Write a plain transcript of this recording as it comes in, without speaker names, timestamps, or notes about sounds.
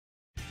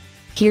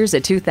Here's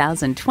a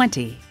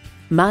 2020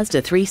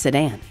 Mazda 3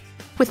 sedan.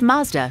 With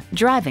Mazda,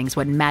 driving's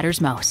what matters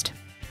most.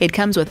 It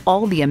comes with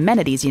all the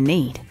amenities you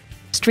need: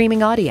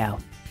 streaming audio,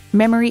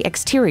 memory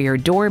exterior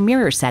door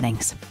mirror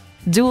settings,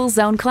 dual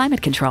zone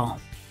climate control,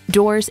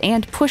 doors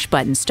and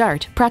push-button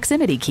start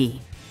proximity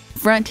key,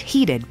 front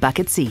heated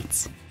bucket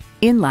seats,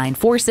 inline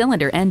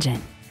 4-cylinder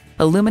engine,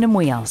 aluminum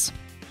wheels,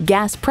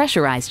 gas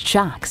pressurized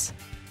shocks,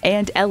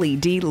 and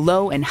LED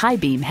low and high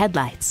beam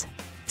headlights.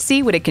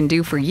 See what it can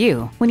do for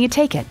you when you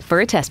take it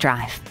for a test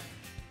drive.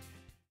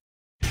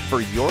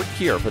 For your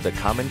cure for the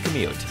common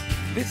commute,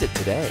 visit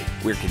today.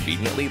 We're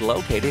conveniently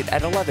located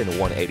at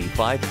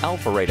 11185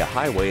 Alpharetta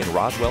Highway in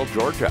Roswell,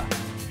 Georgia.